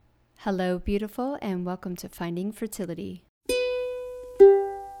Hello, beautiful, and welcome to Finding Fertility.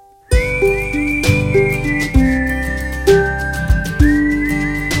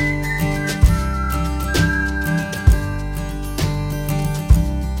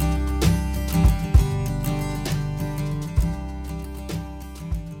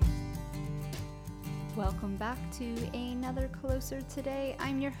 Welcome back to another Closer Today.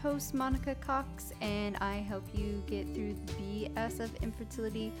 I'm your host, Monica Cox, and I help you get through the BS of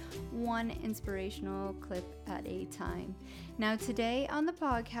infertility, one inspirational clip at a time. Now, today on the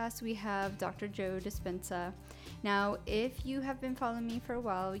podcast, we have Dr. Joe Dispenza. Now, if you have been following me for a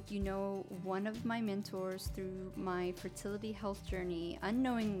while, you know one of my mentors through my fertility health journey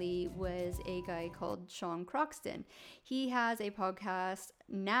unknowingly was a guy called Sean Croxton. He has a podcast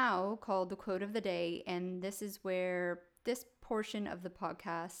now called The Quote of the Day, and this is where this portion of the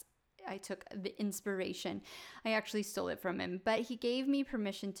podcast I took the inspiration. I actually stole it from him, but he gave me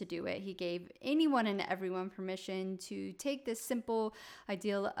permission to do it. He gave anyone and everyone permission to take this simple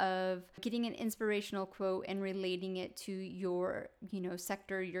ideal of getting an inspirational quote and relating it to your,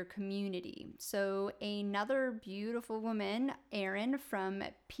 sector, your community. So another beautiful woman, Erin from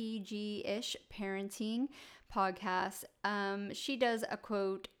PG-ish Parenting podcast, she does a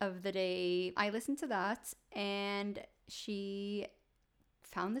quote of the day. I listened to that and she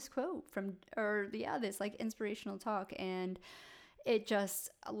found this quote this inspirational talk, and it just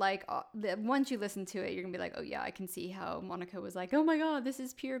once you listen to it, you're gonna be like, oh yeah, I can see how Monica was like, oh my god, this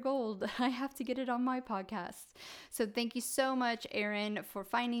is pure gold. I have to get it on my podcast. So thank you so much, Erin, for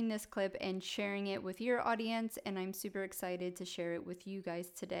finding this clip and sharing it with your audience, and I'm super excited to share it with you guys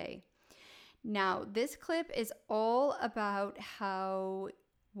today. Now, this clip is all about how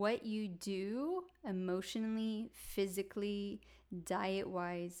what you do emotionally, physically,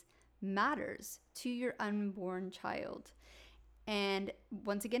 diet-wise matters to your unborn child. And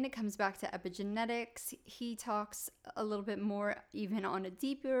once again, it comes back to epigenetics. He talks a little bit more even on a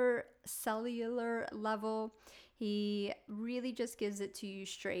deeper cellular level. He really just gives it to you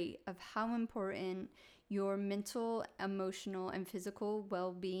straight of how important your mental, emotional, and physical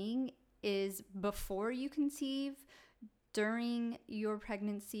well-being is before you conceive, during your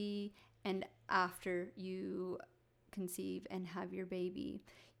pregnancy, and after you conceive and have your baby.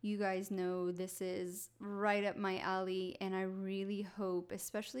 You guys know this is right up my alley, and I really hope,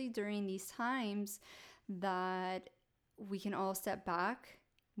 especially during these times, that we can all step back.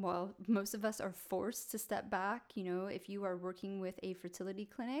 Well, most of us are forced to step back. If you are working with a fertility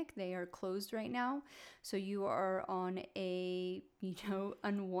clinic, they are closed right now. So you are on a,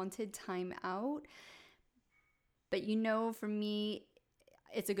 unwanted time out. But for me,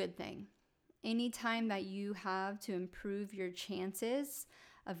 it's a good thing. Anytime that you have to improve your chances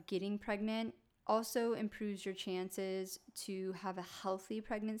of getting pregnant also improves your chances to have a healthy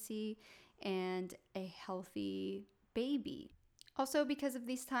pregnancy and a healthy baby. Also, because of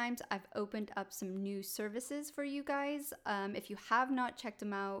these times, I've opened up some new services for you guys. If you have not checked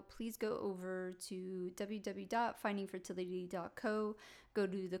them out, please go over to www.findingfertility.co. Go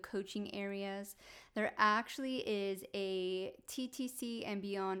to the coaching areas. There actually is a TTC and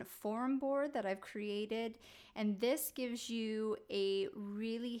Beyond forum board that I've created, and this gives you a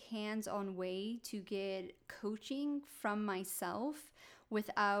really hands-on way to get coaching from myself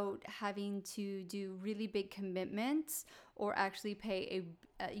without having to do really big commitments or actually pay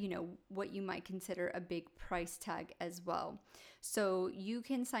what you might consider a big price tag as well. So you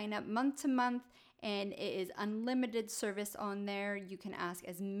can sign up month to month, and it is unlimited service on there. You can ask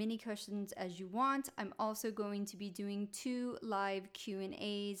as many questions as you want. I'm also going to be doing 2 live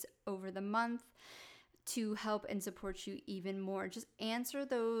Q&As over the month to help and support you even more. Just answer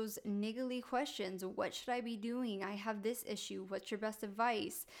those niggly questions. What should I be doing? I have this issue. What's your best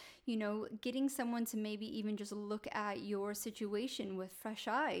advice? Getting someone to maybe even just look at your situation with fresh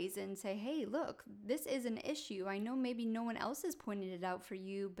eyes and say, hey, look, this is an issue. I know maybe no one else has pointed it out for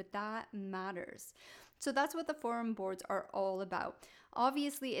you, but that matters. So that's what the forum boards are all about.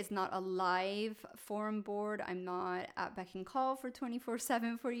 Obviously, it's not a live forum board. I'm not at beck and call for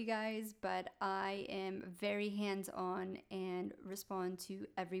 24/7 for you guys, but I am very hands-on and respond to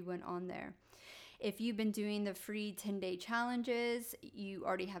everyone on there. If you've been doing the free 10-day challenges, you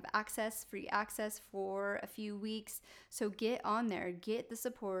already have free access for a few weeks. So get on there, get the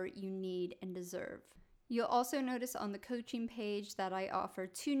support you need and deserve. You'll also notice on the coaching page that I offer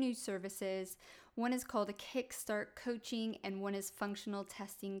 2 new services. One is called a Kickstart Coaching, and one is Functional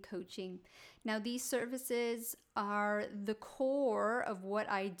Testing Coaching. Now, these services are the core of what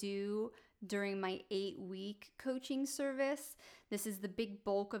I do during my 8-week coaching service. This is the big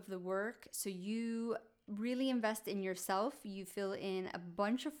bulk of the work. So you really invest in yourself. You fill in a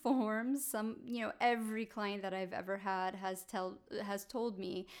bunch of forms. Every client that I've ever had has told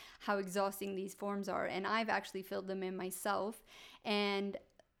me how exhausting these forms are, and I've actually filled them in myself. And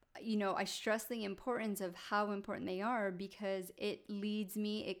I stress the importance of how important they are, because it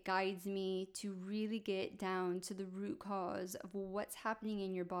guides me to really get down to the root cause of what's happening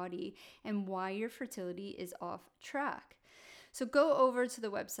in your body and why your fertility is off track. So go over to the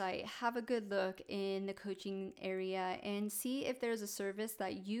website, have a good look in the coaching area, and see if there's a service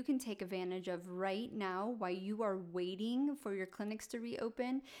that you can take advantage of right now while you are waiting for your clinics to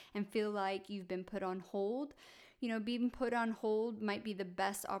reopen and feel like you've been put on hold. Being put on hold might be the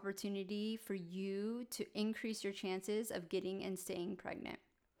best opportunity for you to increase your chances of getting and staying pregnant.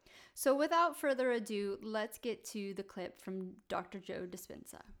 So without further ado, let's get to the clip from Dr. Joe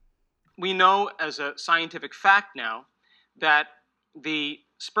Dispenza. We know as a scientific fact now that the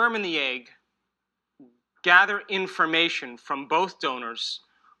sperm and the egg gather information from both donors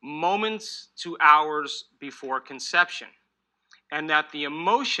moments to hours before conception, and that the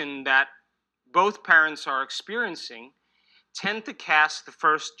emotion that both parents are experiencing tend to cast the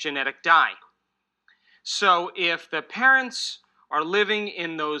first genetic die. So if the parents are living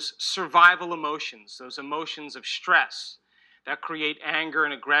in those survival emotions, those emotions of stress that create anger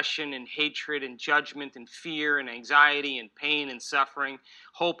and aggression and hatred and judgment and fear and anxiety and pain and suffering,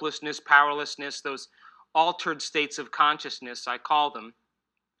 hopelessness, powerlessness, those altered states of consciousness, I call them,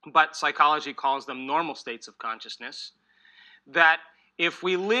 but psychology calls them normal states of consciousness, that if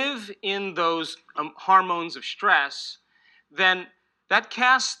we live in those hormones of stress, then that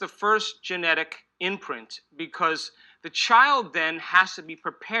casts the first genetic imprint, because the child then has to be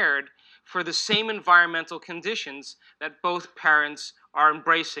prepared for the same environmental conditions that both parents are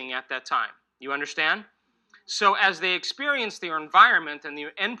embracing at that time. You understand? So as they experience their environment, and the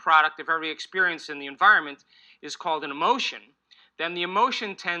end product of every experience in the environment is called an emotion, then the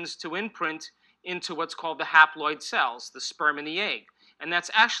emotion tends to imprint into what's called the haploid cells, the sperm and the egg. And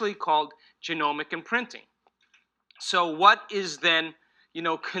that's actually called genomic imprinting. So what is then,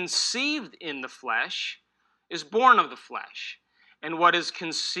 conceived in the flesh is born of the flesh. And what is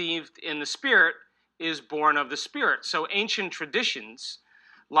conceived in the spirit is born of the spirit. So ancient traditions,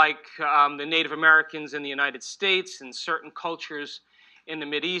 like the Native Americans in the United States and certain cultures in the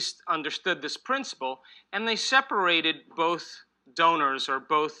Mideast, understood this principle, and they separated both donors, or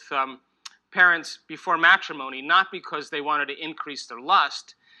both parents, before matrimony, not because they wanted to increase their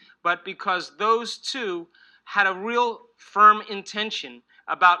lust, but because those two had a real firm intention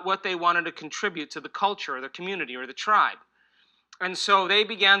about what they wanted to contribute to the culture or the community or the tribe. And so they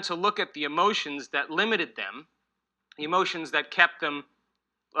began to look at the emotions that limited them, the emotions that kept them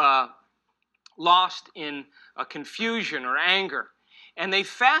lost in confusion or anger, and they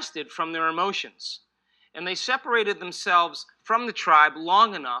fasted from their emotions. And they separated themselves from the tribe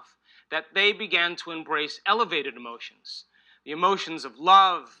long enough that they began to embrace elevated emotions, the emotions of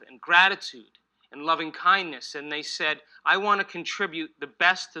love and gratitude and loving kindness. And they said, I want to contribute the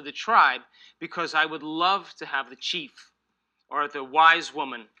best to the tribe because I would love to have the chief or the wise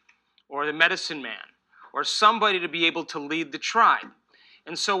woman or the medicine man or somebody to be able to lead the tribe.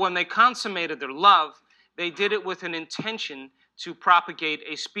 And so when they consummated their love, they did it with an intention to propagate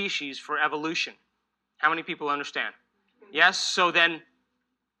a species for evolution. How many people understand? Yes? So then,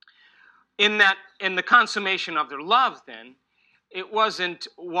 in the consummation of their love, then, it wasn't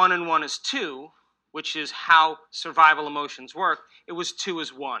 1 and 1 is 2, which is how survival emotions work. It was 2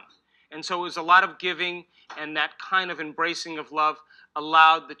 is 1. And so it was a lot of giving, and that kind of embracing of love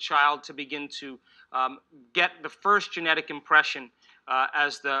allowed the child to begin to get the first genetic impression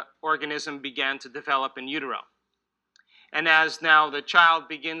as the organism began to develop in utero. And as now the child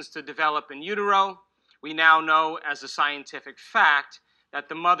begins to develop in utero, we now know as a scientific fact that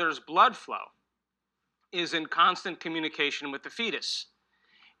the mother's blood flow is in constant communication with the fetus.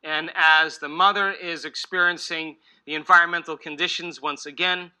 And as the mother is experiencing the environmental conditions once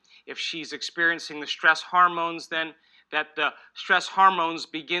again, if she's experiencing the stress hormones, then that the stress hormones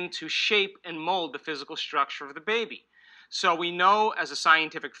begin to shape and mold the physical structure of the baby. So we know as a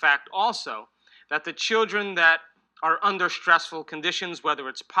scientific fact also that the children that are under stressful conditions, whether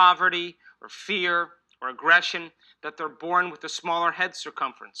it's poverty or fear or aggression, that they're born with a smaller head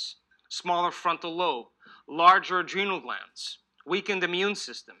circumference, smaller frontal lobe, larger adrenal glands, weakened immune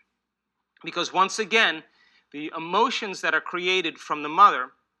system. Because once again, the emotions that are created from the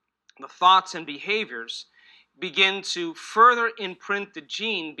mother, the thoughts and behaviors, begin to further imprint the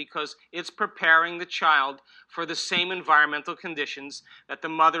gene because it's preparing the child for the same environmental conditions that the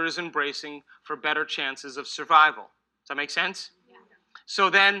mother is embracing for better chances of survival. Does that make sense? Yeah. So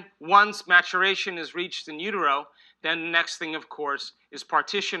then once maturation is reached in utero, then the next thing, of course, is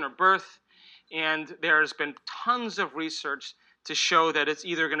partition or birth. And there's been tons of research to show that it's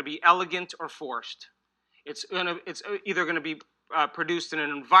either going to be elegant or forced. It's either going to be produced in an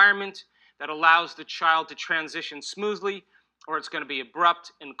environment that allows the child to transition smoothly, or it's going to be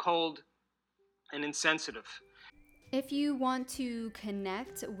abrupt and cold and insensitive. If you want to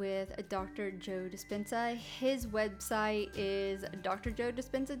connect with Dr. Joe Dispenza, his website is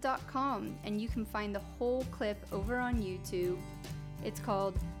drjoedispenza.com, and you can find the whole clip over on YouTube. It's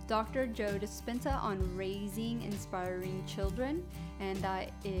called Dr. Joe Dispenza on Raising Inspiring Children, and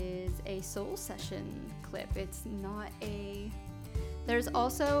that is a soul session clip. It's not a... There's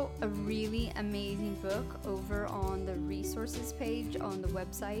also a really amazing book over on the resources page on the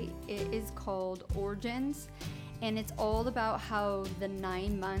website. It is called Origins, and it's all about how the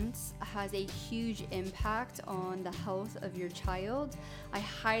 9 months has a huge impact on the health of your child. I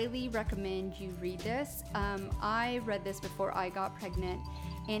highly recommend you read this. I read this before I got pregnant,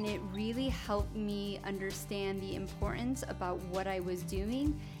 and it really helped me understand the importance about what I was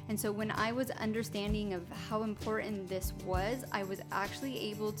doing. And so when I was understanding of how important this was, I was actually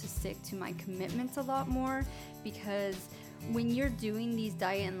able to stick to my commitments a lot more, because when you're doing these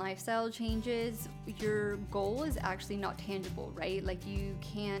diet and lifestyle changes, your goal is actually not tangible, right? Like you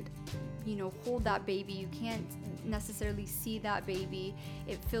can't, hold that baby. You can't necessarily see that baby.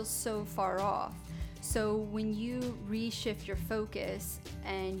 It feels so far off. So when you reshift your focus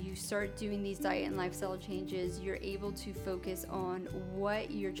and you start doing these diet and lifestyle changes, you're able to focus on what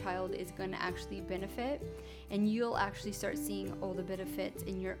your child is going to actually benefit, and you'll actually start seeing all the benefits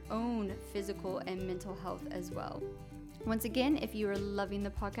in your own physical and mental health as well. Once again, if you are loving the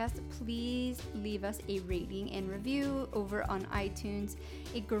podcast, please leave us a rating and review over on iTunes.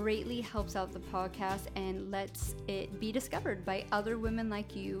 It greatly helps out the podcast and lets it be discovered by other women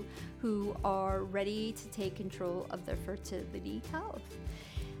like you who are ready to take control of their fertility health.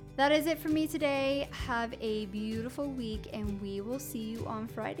 That is it for me today. Have a beautiful week, and we will see you on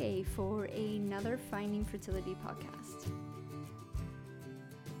Friday for another Finding Fertility podcast.